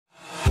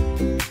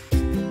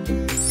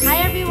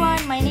Hi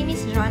everyone, my name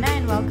is Jonah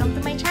and welcome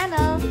to my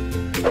channel!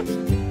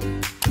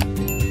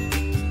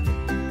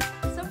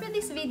 So for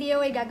this video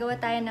ay gagawa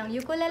tayo ng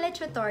ukulele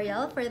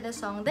tutorial for the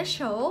song The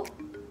Show.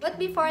 But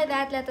before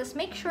that, let us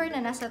make sure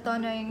na nasa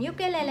tono yung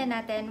ukulele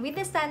natin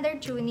with the standard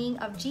tuning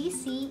of G,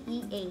 C,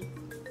 E, A.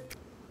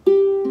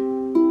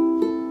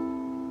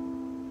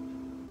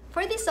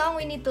 For this song,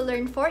 we need to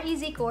learn 4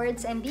 easy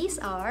chords and these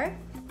are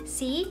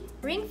C,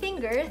 ring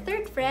finger,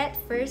 3rd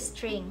fret, 1st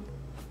string.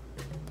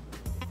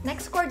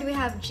 Next chord we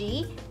have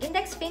G,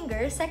 index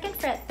finger, 2nd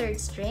fret,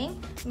 3rd string,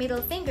 middle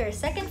finger,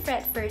 2nd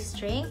fret, 1st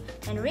string,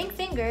 and ring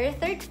finger,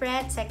 3rd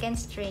fret, 2nd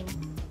string.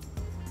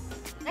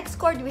 Next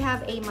chord we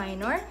have A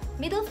minor,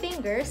 middle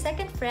finger,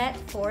 2nd fret,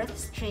 4th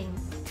string.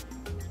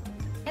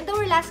 And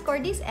our last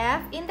chord is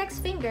F,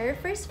 index finger,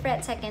 1st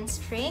fret, 2nd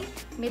string,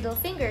 middle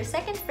finger,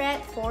 2nd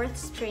fret, 4th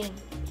string.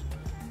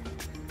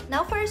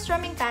 Now for our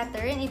strumming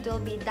pattern, it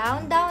will be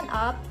down, down,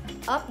 up,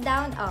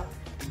 down, up.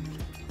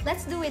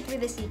 Let's do it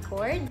with the C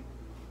chord.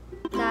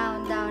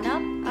 Down, down,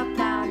 up,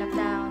 down,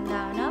 down,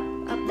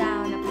 down, up,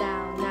 down,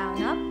 down,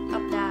 down,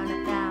 up, down,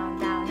 down,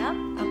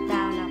 down, up,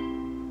 down, up.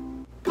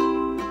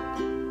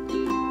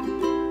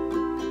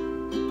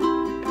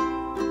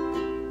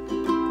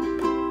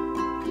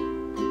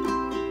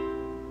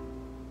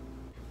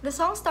 The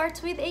song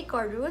starts with a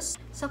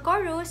chorus. So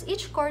chorus,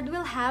 each chord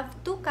will have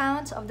 2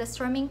 counts of the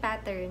strumming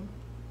pattern.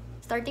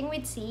 Starting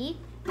with C,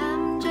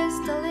 I'm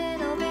just a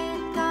little bit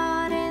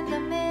caught in the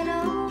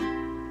middle.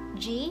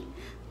 G,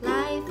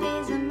 life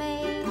is a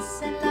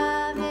maze and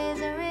love is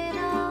a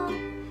riddle.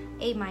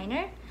 A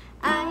minor,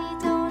 I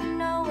don't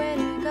know where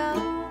to go,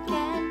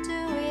 can't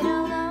do it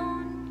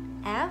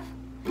alone. F,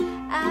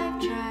 I've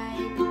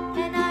tried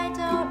and I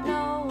don't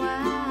know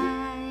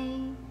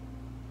why.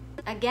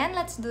 Again,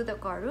 let's do the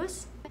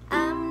chorus.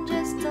 I'm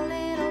just a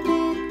little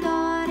bit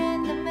caught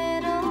in the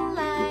middle.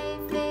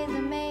 Life is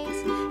a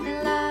maze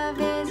and love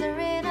is a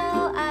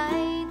riddle.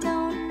 I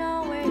don't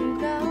know where to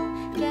go,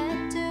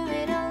 can't do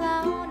it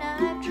alone.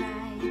 I've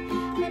tried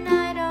and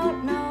I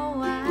don't know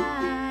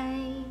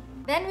why.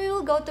 Then we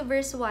will go to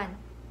verse 1.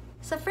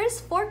 Sa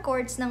first 4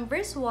 chords ng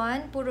verse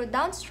 1, puro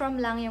downstrum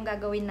lang yung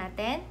gagawin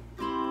natin.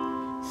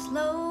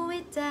 Slow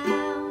it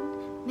down,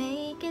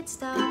 make it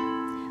stop,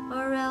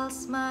 or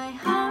else my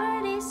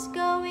heart is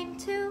going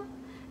to.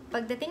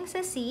 Pagdating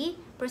sa C,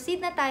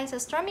 proceed na tayo sa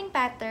strumming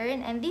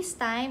pattern and this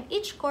time,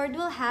 each chord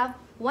will have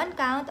 1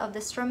 count of the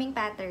strumming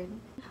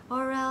pattern.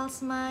 Or else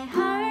my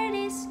heart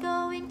is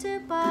going to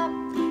pop,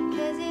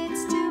 cause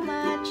it's too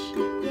much,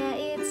 yeah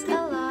it's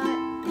a lot,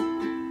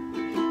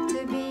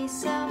 to be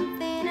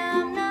something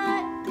I'm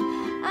not.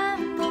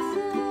 I'm a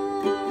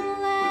fool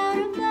out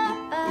of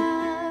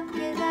love,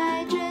 cause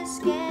I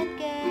just can't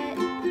get.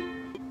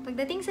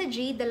 Pagdating sa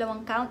G,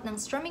 2 count ng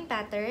strumming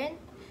pattern.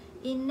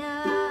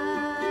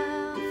 Enough.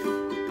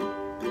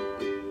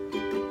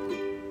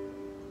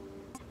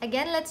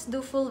 Again, let's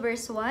do full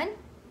verse 1.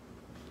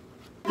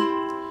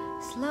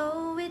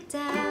 Slow it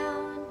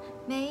down,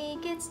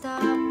 make it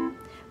stop,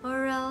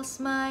 or else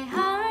my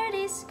heart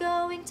is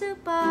going to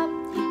pop,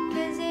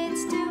 cause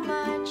it's too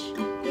much,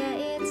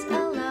 yeah it's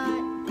a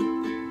lot,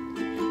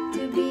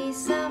 to be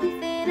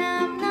something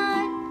I'm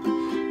not.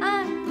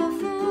 I'm a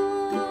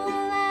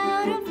fool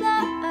out of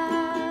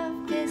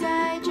love, cause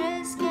I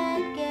just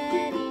can't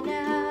get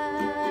enough.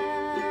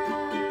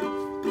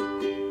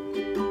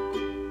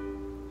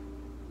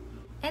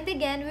 And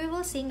again, we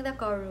will sing the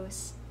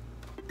chorus.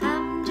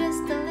 I'm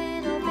just a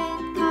little bit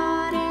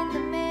caught in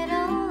the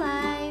middle.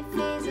 Life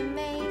is a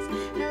maze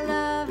and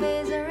love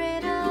is a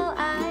riddle.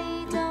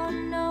 I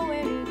don't know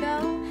where to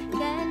go,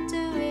 can't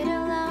do it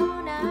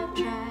alone. I've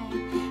tried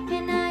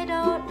and I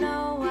don't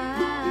know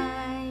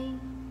why.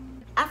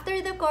 After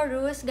the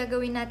chorus,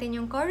 gagawin natin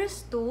yung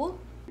chorus 2,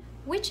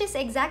 which is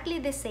exactly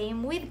the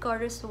same with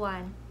chorus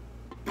 1.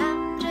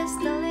 I'm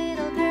just a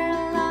little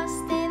girl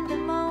lost in the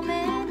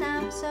moment.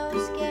 I'm so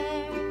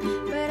scared,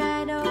 but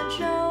I don't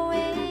show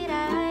it.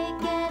 I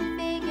can't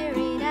figure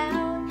it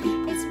out.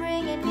 It's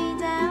bringing me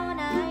down.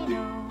 I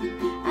know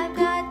I've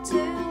got to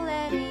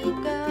let it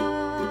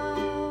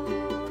go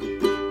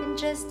and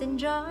just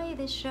enjoy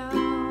the show.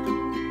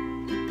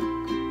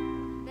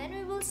 Then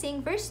we will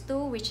sing verse 2,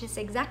 which is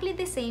exactly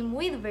the same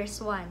with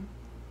verse 1.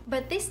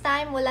 But this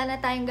time, wala na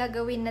tayong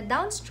gagawin na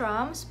down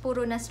strums,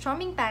 puro na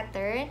strumming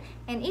pattern,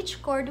 and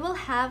each chord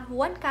will have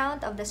 1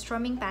 count of the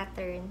strumming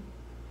pattern.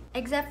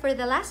 Except for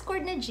the last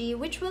chord na G,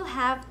 which will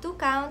have 2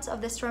 counts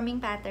of the strumming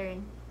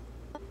pattern.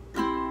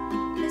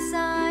 The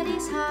sun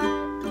is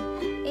hot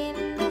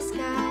in the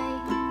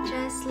sky,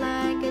 just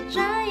like a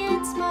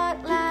giant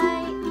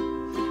spotlight.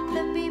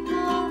 The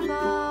people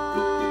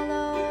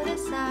follow the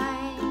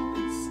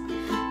signs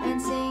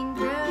and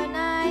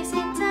synchronize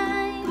in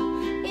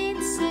time.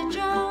 It's a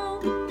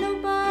joke,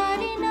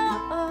 nobody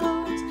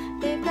knows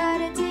they've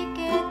got a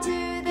ticket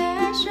to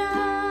the show.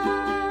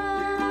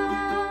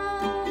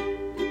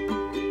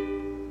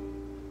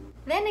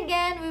 Then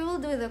again, we will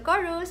do the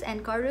chorus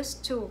and chorus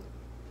 2.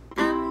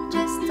 I'm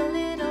just a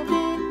little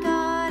bit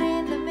caught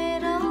in the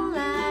middle.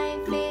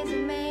 Life is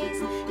a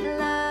maze and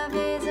love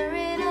is a riddle.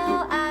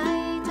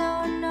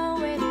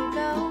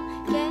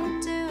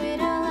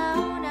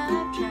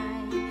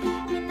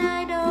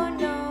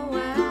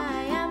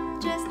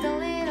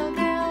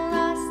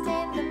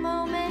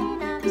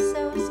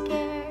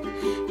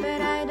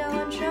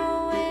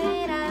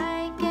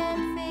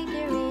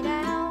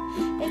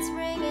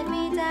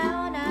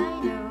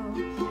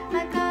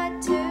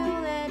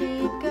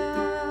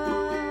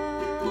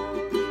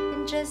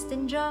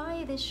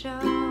 the show.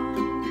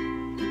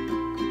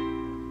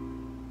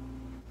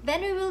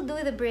 Then we will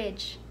do the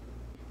bridge.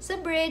 Sa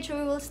bridge,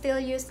 we will still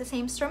use the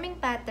same strumming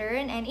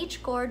pattern and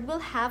each chord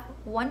will have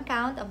one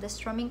count of the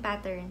strumming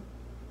pattern.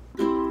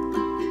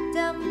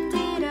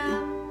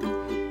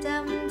 Dum-dee-dum,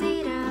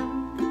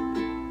 dum-dee-dum.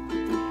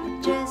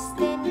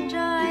 Just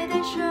enjoy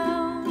the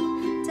show.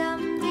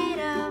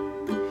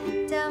 Dum-dee-dum,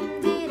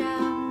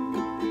 dum-dee-dum.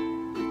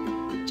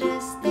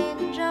 Just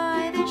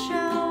enjoy the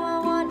show. I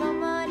want my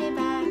money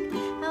back.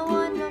 I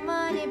want my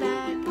money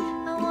back.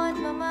 I want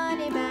my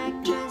money back.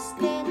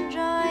 Just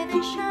enjoy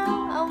the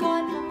show. I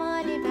want my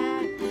money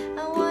back.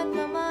 I want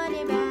my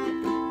money back.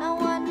 I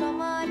want my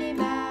money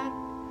back.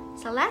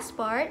 Sa last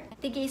part,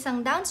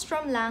 tig-isang down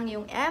strum lang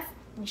yung F,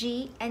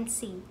 G, and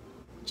C.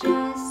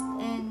 Just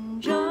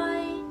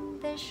enjoy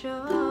the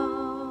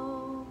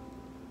show.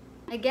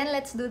 Again,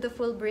 let's do the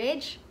full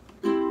bridge.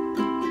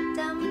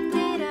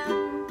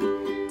 Dum-dee-dum,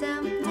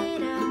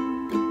 dum-dee-dum.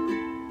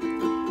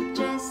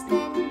 Just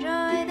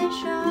enjoy the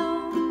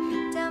show.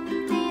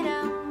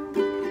 Dum-dee-dum,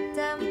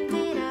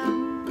 dum-dee-dum.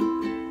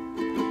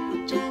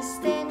 Just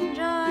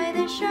enjoy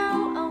the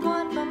show. I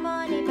want my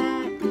money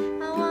back.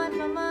 I want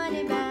my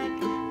money back.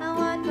 I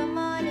want my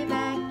money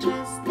back.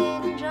 Just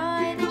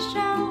enjoy the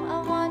show.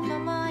 I want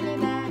my money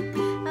back.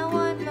 I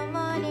want my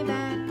money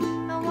back.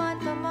 I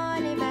want my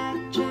money back.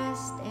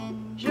 Just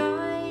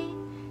enjoy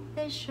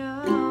the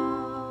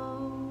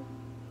show.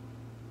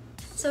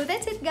 So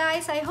that's it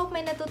guys. I hope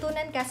may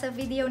natutunan ka sa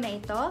video na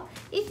ito.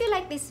 If you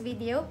like this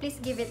video,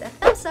 please give it a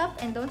thumbs up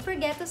and don't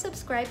forget to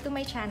subscribe to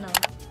my channel.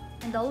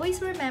 And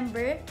always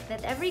remember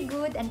that every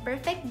good and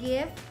perfect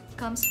gift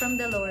comes from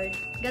the Lord.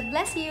 God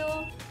bless you!